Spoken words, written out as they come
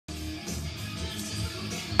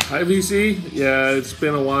Hi VC, yeah, it's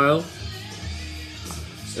been a while.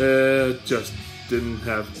 Just didn't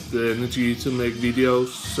have the energy to make videos,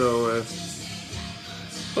 so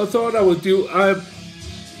I thought I would do a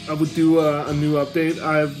new update.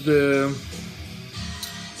 I've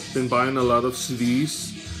been buying a lot of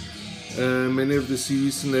CDs. Many of the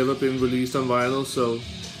CDs never been released on vinyl,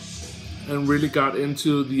 and really got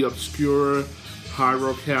into the obscure hard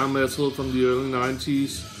rock hair metal from the early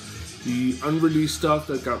 90s, the unreleased stuff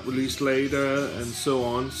that got released later, and so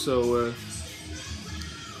on. So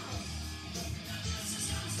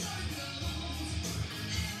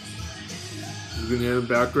you can hear in the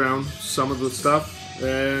background some of the stuff,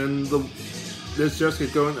 and let's just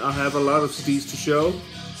get going. I have a lot of CDs to show,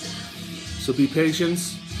 so be patient.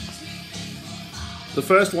 The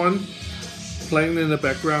first one, playing in the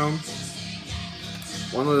background,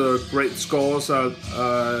 one of the great scores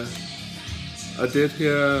I did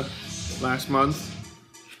here last month.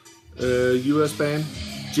 US band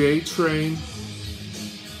J-Train.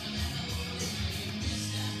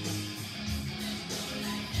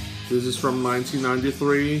 This is from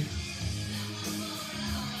 1993.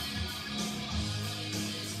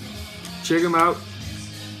 Check them out.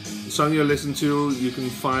 The song you listen to you can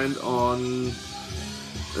find on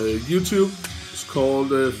YouTube. It's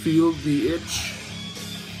called Feel the Itch.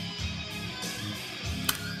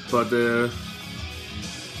 But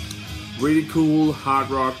really cool hard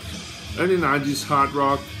rock, early 90s hard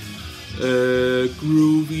rock,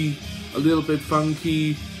 groovy, a little bit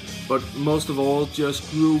funky, but most of all just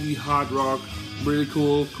groovy hard rock. Really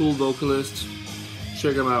cool vocalist.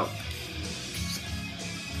 Check them out.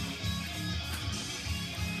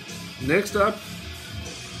 Next up,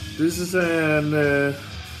 this is a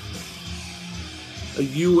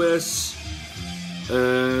US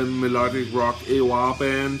melodic rock AOR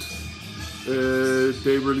band.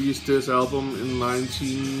 They released this album in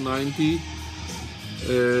 1990.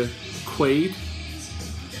 Quaid.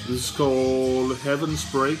 This is called Heaven's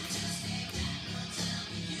Break.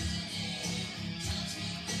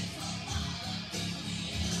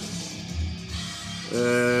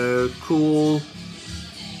 Cool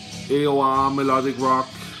AOR melodic rock,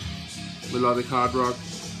 melodic hard rock.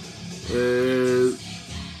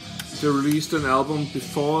 They released an album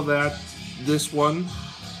before that, this one,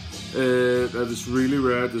 that is really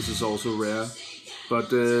rare. This is also rare, but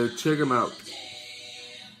check them out.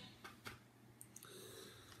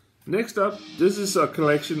 Next up, this is a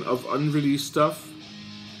collection of unreleased stuff.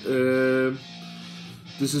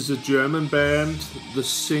 This is a German band. The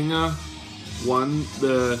singer won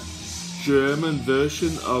the German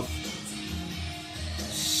version of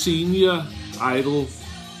Senior Idol.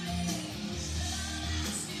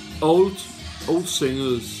 Old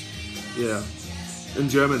singers, yeah, in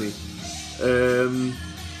Germany.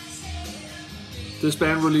 This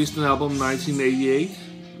band released an album in 1988,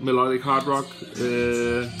 melodic hard rock,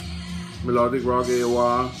 melodic rock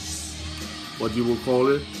AOR, what you will call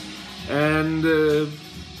it. And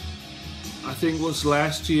I think it was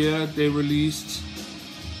last year they released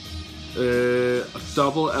a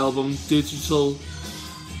double album, digital,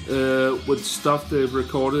 with stuff they've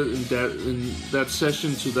recorded in that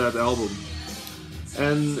session to that album,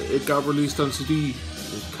 and it got released on CD.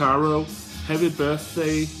 Caro, Happy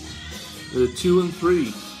Birthday 2 and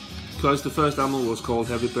 3, because the first album was called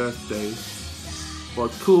Happy Birthday.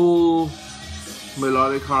 But cool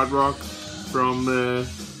melodic hard rock from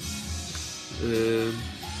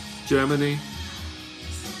Germany.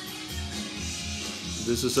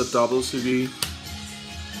 This is a double CD.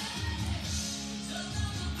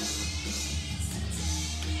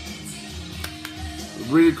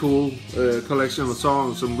 Really cool collection of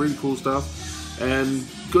songs, some really cool stuff, and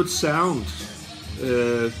good sound.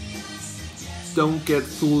 Don't get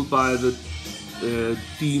fooled by the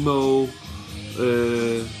demo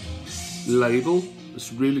label.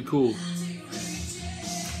 It's really cool.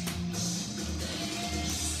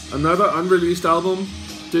 Another unreleased album.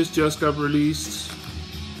 This just got released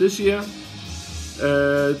this year.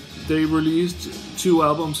 They released 2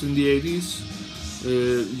 albums in the 80s.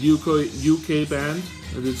 UK band,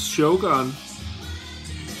 and it's Shogun.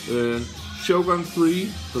 Shogun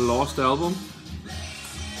 3, the Lost album.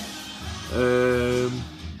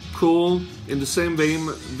 Cool, in the same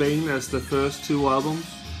vein as the first 2 albums.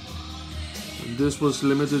 And this was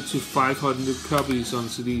limited to 500 copies on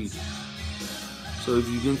CD. So if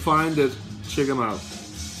you can find it, check them out.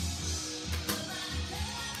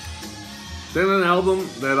 Then an album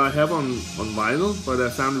that I have on vinyl, but I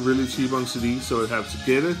found it really cheap on CD, so I have to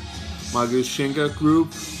get it. Michael Schenker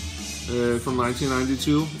Group from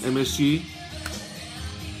 1992, MSG.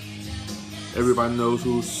 everybody knows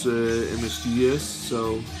who's MSG is,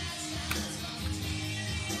 so.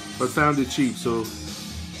 But found it cheap, so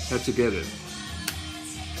had to get it.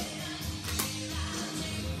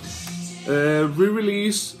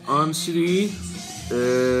 Re-release on CD.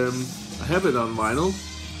 I have it on vinyl.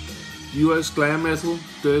 US glam metal,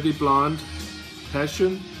 Dirty Blonde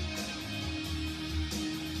Passion.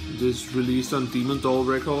 This released on Demon Doll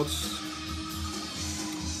Records.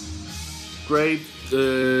 Great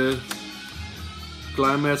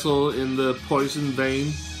glam metal in the Poison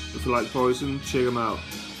vein. If you like Poison, check them out.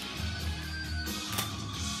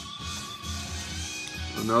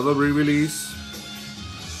 Another re-release.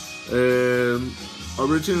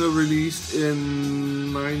 Originally released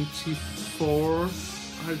in '94, I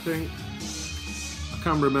think. I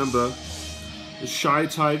can't remember. The Shy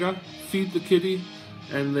Tiger, Feed the Kitty,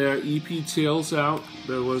 and their EP Tales Out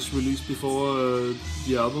that was released before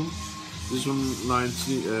the album. This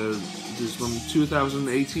one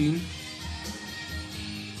 2018.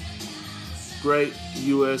 Great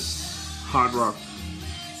US hard rock.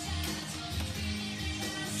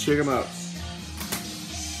 Check them out.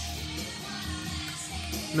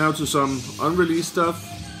 Now to some unreleased stuff.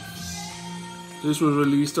 This was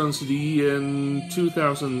released on CD in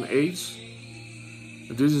 2008.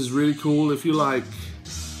 And this is really cool if you like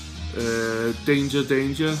Danger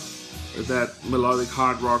Danger, that melodic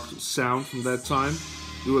hard rock sound from that time.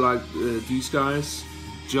 You will like these guys.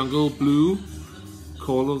 Jungle Blue,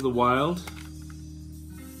 Call of the Wild.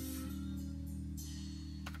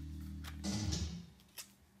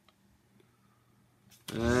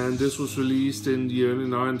 And this was released in the early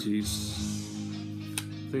 90s.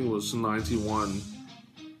 I think it was 91.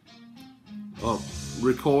 Oh,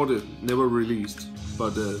 recorded, never released.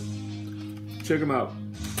 But check them out.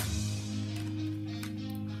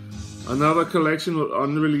 Another collection of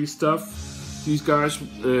unreleased stuff. These guys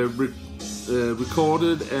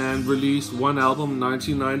recorded and released one album in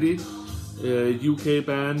 1990. UK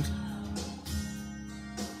band.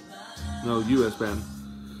 No, US band.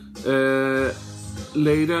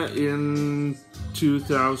 Later in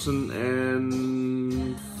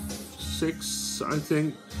 2006, I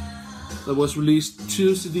think, there was released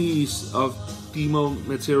 2 CDs of demo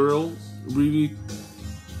material, really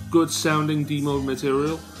good sounding demo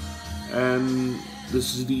material, and the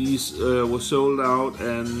CDs were sold out,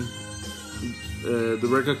 and the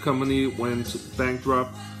record company went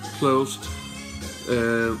bankrupt, closed,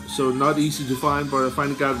 so not easy to find, but I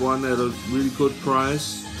finally got one at a really good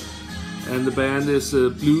price. And the band is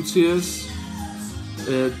Blue Tears,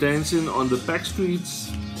 Dancing on the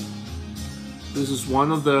Backstreets. This is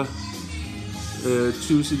one of the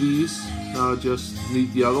 2 CDs. Now I just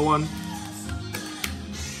need the other one.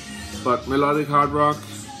 But melodic hard rock,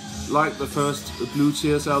 like the first Blue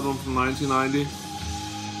Tears album from 1990.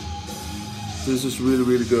 This is really,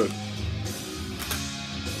 really good.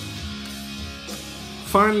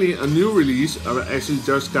 Finally, a new release. I actually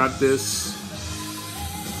just got this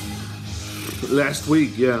last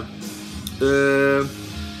week, yeah.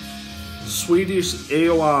 Swedish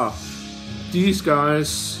AOR. These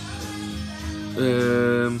guys,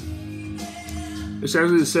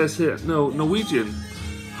 exactly it says here, no, Norwegian.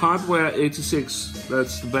 Hardware 86,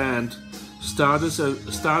 that's the band,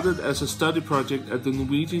 started as a study project at the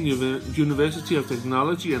Norwegian University of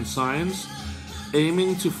Technology and Science,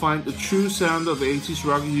 aiming to find the true sound of 80s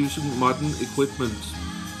rock using modern equipment.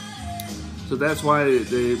 So that's why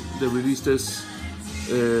they released this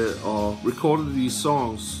or recorded these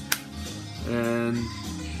songs. And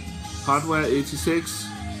Hardware 86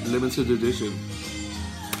 limited edition.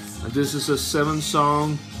 And this is a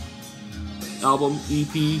 7-song album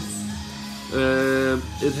EP.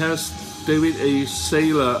 It has David A.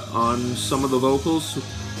 Saylor on some of the vocals.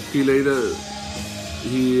 He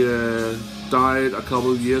died a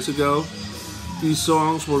couple of years ago. These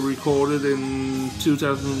songs were recorded in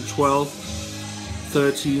 2012,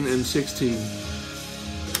 13 and 16.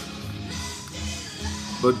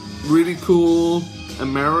 But really cool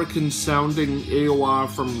American sounding AOR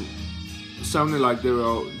from sounding like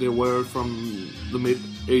they were from the mid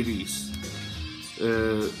 80s.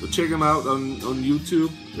 Check them out on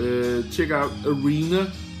YouTube. Check out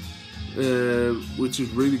Arena, which is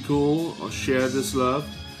really cool, or Share This Love.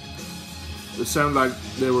 They sound like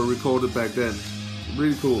they were recorded back then.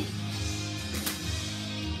 Really cool.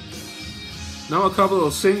 Now a couple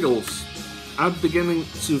of singles. I'm beginning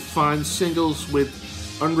to find singles with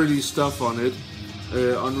unreleased stuff on it.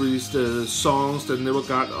 Unreleased songs that never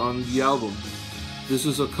got on the album. This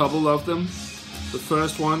is a couple of them. The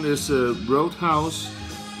first one is Roadhouse,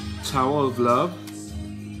 Tower of Love.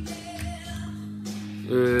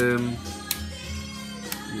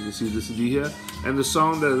 You can see the CD here. And the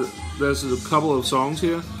song, there's a couple of songs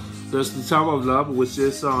here. There's The Tower of Love, which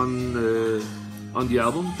is on the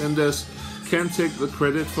album. Then there's Can't Take the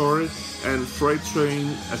Credit for It and Freight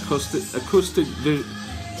Train acoustic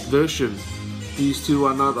version. These two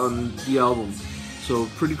are not on the album. So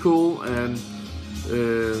pretty cool, and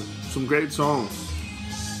some great songs.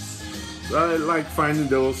 I like finding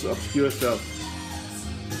those obscure stuff.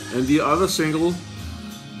 And the other single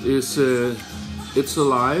is It's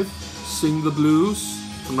Alive, Sing the Blues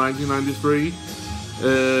from 1993.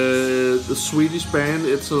 The Swedish band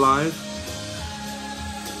It's Alive.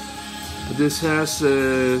 This has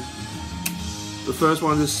the first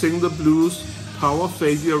one is Sing the Blues Power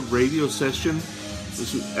Failure Radio Session,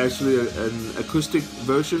 which is actually an acoustic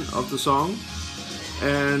version of the song,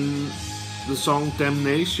 and the song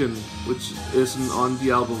Damnation, which isn't on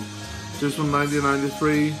the album. Just from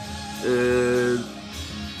 1993.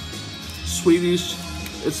 Swedish.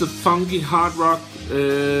 It's a funky hard rock,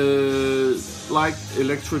 like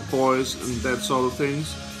Electric Boys and that sort of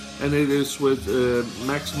things. And it is with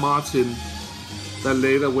Max Martin, that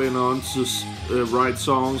later went on to write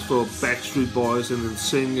songs for Backstreet Boys and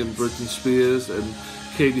NSYNC and Britney Spears and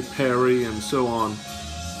Katy Perry and so on.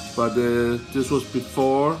 But this was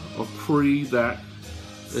before or pre that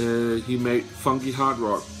he made funky hard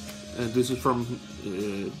rock. And this is from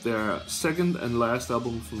their second and last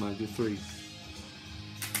album from '93.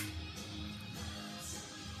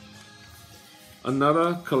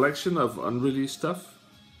 Another collection of unreleased stuff.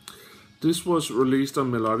 This was released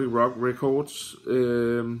on Melodic Rock Records.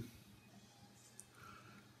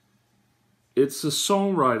 It's a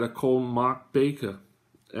songwriter called Mark Baker,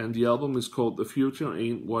 and the album is called The Future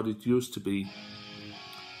Ain't What It Used to Be.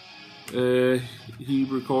 He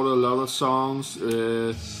recorded a lot of songs.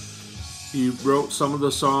 He wrote some of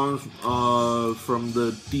the songs from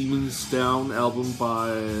the Demons Down album by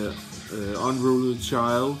Unruly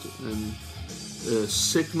Child and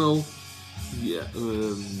Signal. Yeah,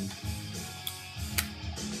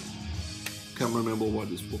 can't remember what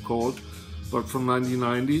this was called, but from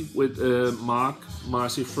 1990 with Mark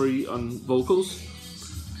Marcy Free on vocals.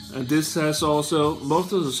 And this has also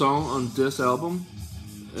most of the song on this album,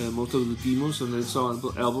 most of the demos on this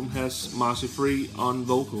album has Marcy Free on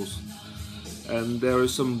vocals. And there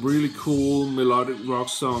is some really cool melodic rock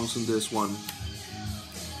songs in this one.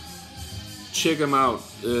 Check them out.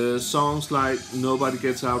 Songs like Nobody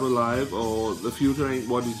Gets Out Alive or The Future Ain't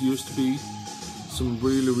What It Used to Be. Some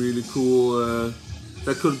really cool.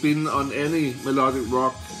 That could have been on any melodic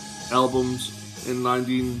rock albums in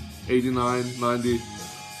 1989, 90.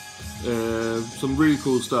 Some really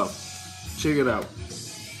cool stuff. Check it out.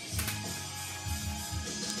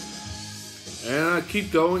 And I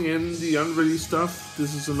keep going in the unreleased stuff.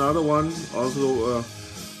 This is another one, also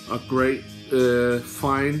a great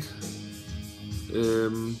find.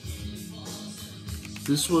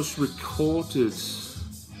 This was recorded,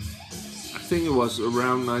 I think it was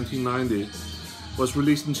around 1990. Was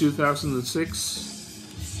released in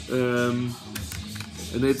 2006, and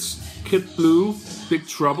it's Kid Blue, Big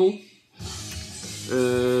Trouble.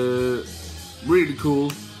 Really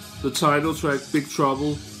cool. The title track, Big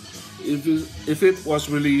Trouble. If it was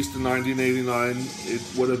released in 1989, it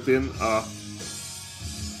would have been a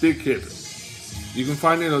big hit. You can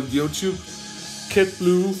find it on YouTube. Kid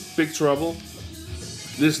Blue, Big Trouble.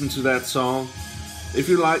 Listen to that song. If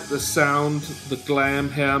you like the sound, the glam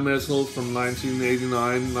hair metal from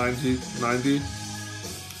 1989, 1990,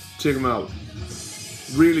 check them out.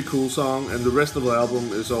 Really cool song, and the rest of the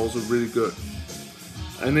album is also really good.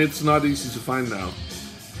 And it's not easy to find now,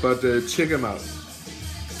 but check them out.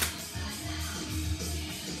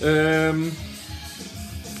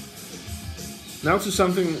 Now to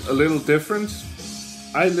something a little different.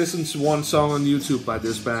 I listened to one song on YouTube by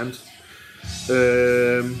this band,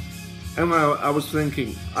 and I was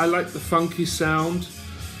thinking, I like the funky sound,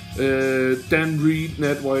 Dan Reed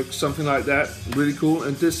Network, something like that, really cool,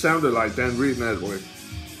 and this sounded like Dan Reed Network.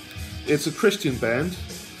 It's a Christian band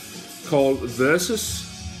called Versus,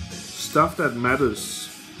 Stuff That Matters.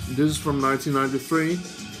 This is from 1993.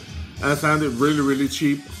 I found it really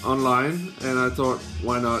cheap online, and I thought,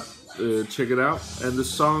 why not check it out? And the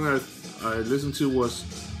song I listened to was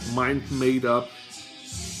Mind Made Up.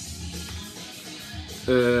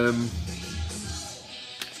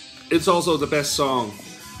 It's also the best song.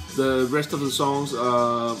 The rest of the songs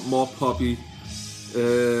are more poppy,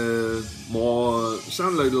 more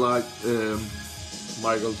sound like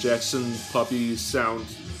Michael Jackson poppy sound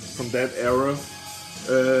from that era.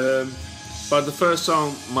 But the first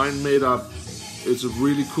song, Mind Made Up, it's a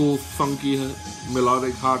really cool, funky,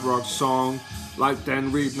 melodic hard rock song like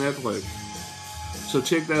Dan Reed Network. So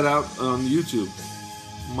check that out on YouTube.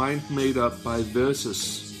 Mind Made Up by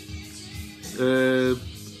Versus.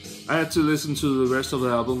 I had to listen to the rest of the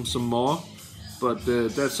album some more, but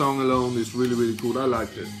that song alone is really, really cool. I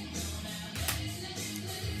liked it.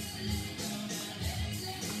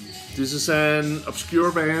 This is an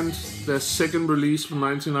obscure band, their second release from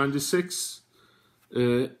 1996,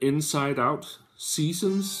 Inside Out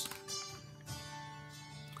Seasons.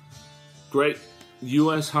 Great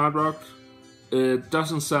US hard rock. It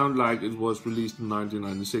doesn't sound like it was released in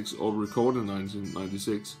 1996 or recorded in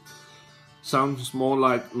 1996. Sounds more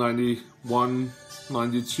like 91,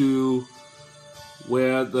 92,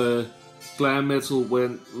 where the glam metal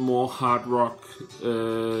went more hard rock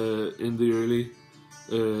in the early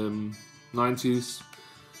 90s.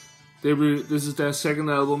 This is their second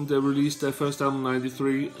album. They released their first album in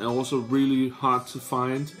 93, and also really hard to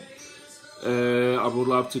find. I would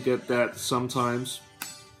love to get that sometimes.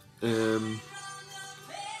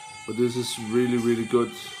 But this is really, really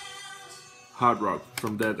good hard rock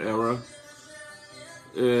from that era.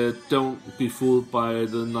 Don't be fooled by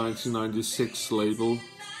the 1996 label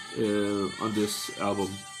on this album.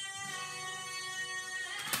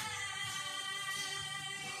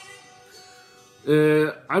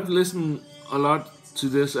 I've listened a lot to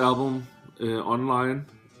this album online,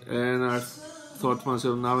 and I thought to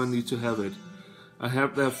myself, now I need to have it. I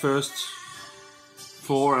have their first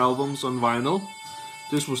 4 albums on vinyl.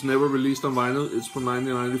 This was never released on vinyl. It's from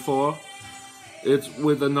 1994. It's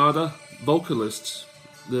with another vocalist.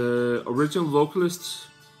 The original vocalist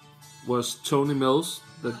was Tony Mills,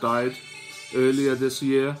 that died earlier this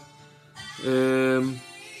year.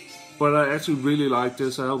 But I actually really like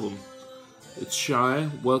this album. It's Shy,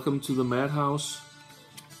 Welcome to the Madhouse,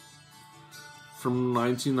 from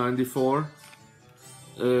 1994.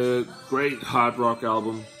 Great hard rock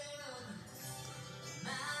album.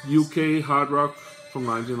 UK hard rock from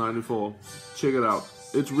 1994. Check it out.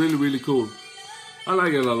 It's really, really cool. I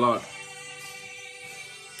like it a lot.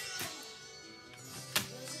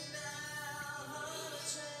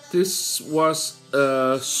 This was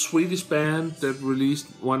a Swedish band that released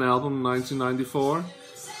one album in 1994,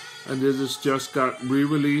 and it has just got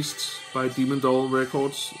re-released by Demon Doll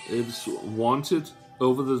Records. It's Wanted,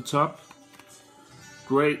 Over the Top.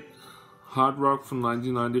 Great hard rock from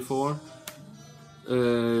 1994.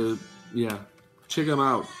 Yeah, check them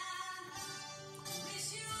out.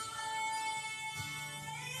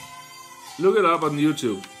 Look it up on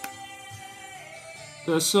YouTube.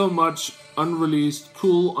 There's so much unreleased,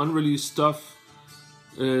 cool unreleased stuff,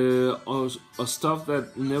 or stuff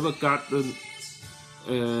that never got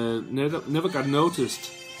never got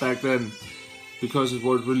noticed back then, because it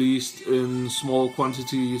was released in small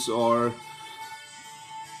quantities, or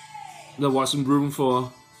there wasn't room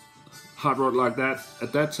for hard rock like that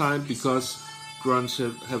at that time because grunge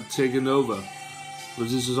have taken over. But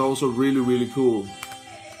this is also really, really cool.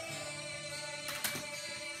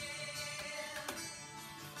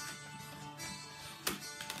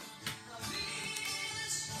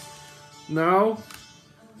 Now,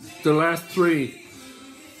 the last 3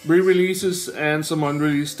 re-releases and some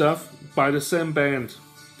unreleased stuff by the same band.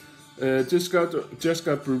 Just got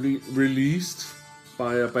released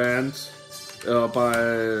by a band, by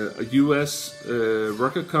a US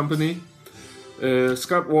record company.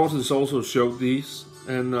 Scott Waters also showed these,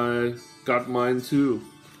 and I got mine too.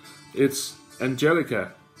 It's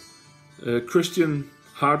Angelica, Christian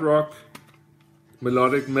hard rock,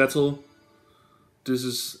 melodic metal. This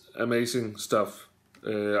is amazing stuff.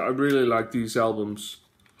 I really like these albums.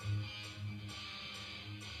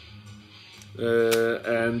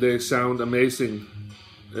 And they sound amazing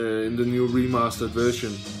in the new remastered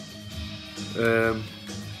version.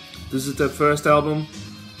 This is their first album,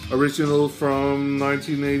 original from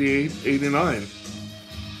 1989.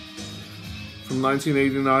 From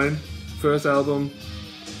 1989, first album.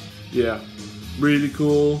 Yeah, really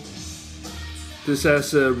cool. This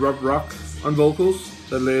has Rob Rock on vocals,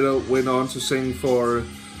 that later went on to sing for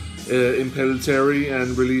Impellitteri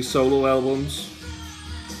and release solo albums.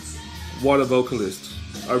 What a vocalist.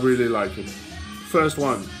 I really like him. First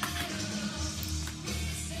one.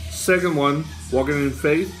 Second one, Walking in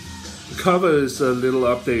Faith. The cover is a little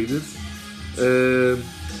updated.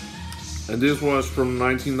 And this was from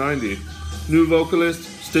 1990. New vocalist,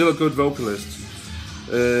 still a good vocalist.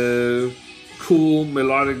 Cool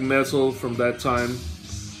melodic metal from that time.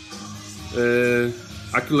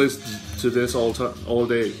 I could listen to this all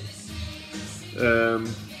day.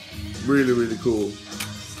 Really, really cool.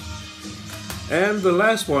 And the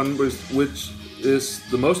last one, which is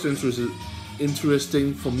the most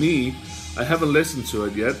interesting for me, I haven't listened to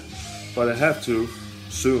it yet, but I have to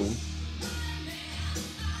soon.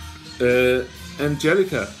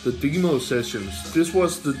 Angelica, the demo sessions. This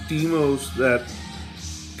was the demos that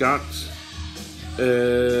got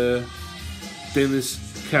Dennis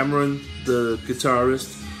Cameron, the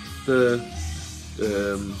guitarist, the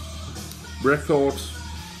record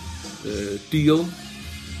deal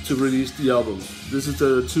to release the album. This is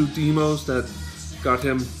the 2 demos that got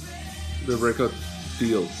him the record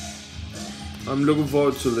deal. I'm looking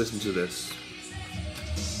forward to listen to this.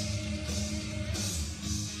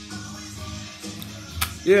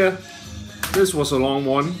 Yeah, this was a long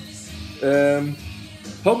one.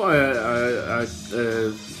 Hope I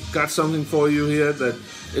got something for you here that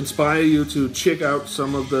inspire you to check out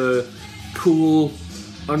some of the cool,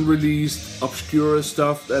 unreleased, obscure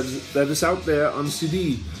stuff that is out there on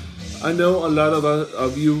CD. I know a lot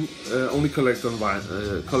of you only collect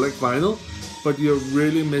vinyl, but you're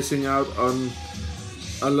really missing out on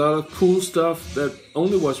a lot of cool stuff that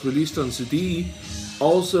only was released on CD.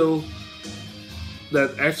 Also,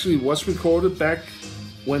 that actually was recorded back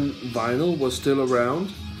when vinyl was still around,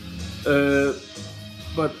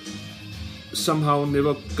 but somehow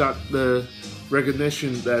never got the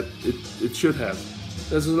recognition that it should have.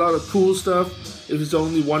 There's a lot of cool stuff. If it's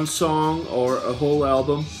only one song or a whole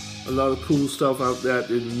album, a lot of cool stuff out there that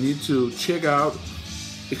you need to check out,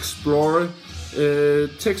 explore.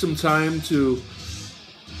 Take some time to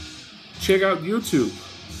check out YouTube.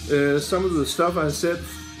 Some of the stuff I said,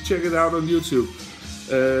 check it out on YouTube.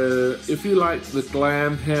 If you like the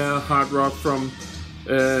glam, hair, hard rock from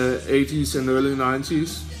 80s and early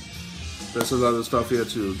 90s, there's a lot of stuff here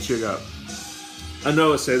to check out. I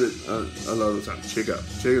know I said it a lot of times. Check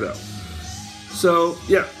it out. So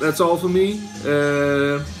yeah, that's all for me.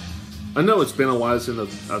 I know it's been a while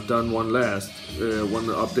since I've done one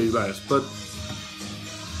update last, but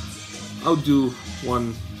I'll do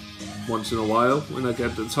one once in a while when I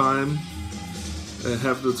get the time,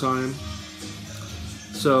 have the time.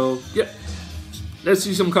 So yeah, let's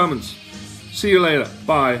see some comments. See you later.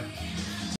 Bye.